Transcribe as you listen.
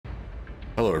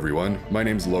Hello everyone, my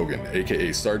name's Logan,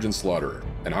 aka Sergeant Slaughterer,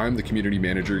 and I'm the community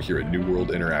manager here at New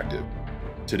World Interactive.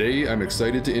 Today I'm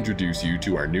excited to introduce you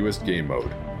to our newest game mode,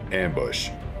 Ambush.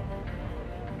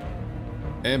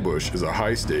 Ambush is a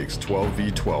high-stakes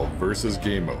 12v12 versus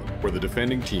game mode where the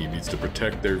defending team needs to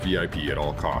protect their VIP at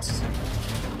all costs.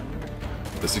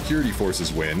 The security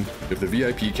forces win if the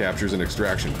VIP captures an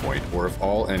extraction point or if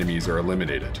all enemies are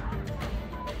eliminated,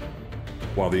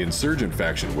 while the Insurgent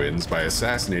faction wins by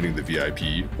assassinating the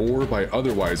VIP or by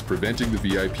otherwise preventing the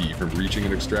VIP from reaching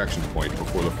an extraction point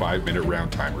before the 5-minute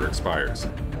round timer expires.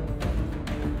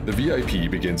 The VIP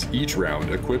begins each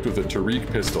round equipped with a Tariq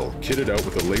pistol kitted out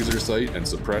with a laser sight and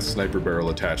suppressed sniper barrel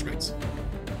attachments.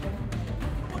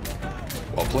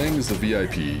 While playing as the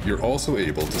VIP, you're also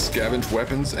able to scavenge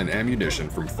weapons and ammunition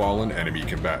from fallen enemy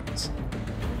combatants.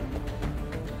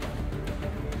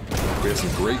 We have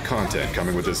some great content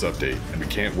coming with this update, and we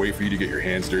can't wait for you to get your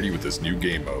hands dirty with this new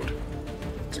game mode.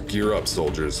 So gear up,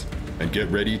 soldiers, and get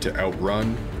ready to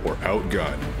outrun or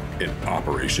outgun in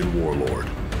Operation Warlord.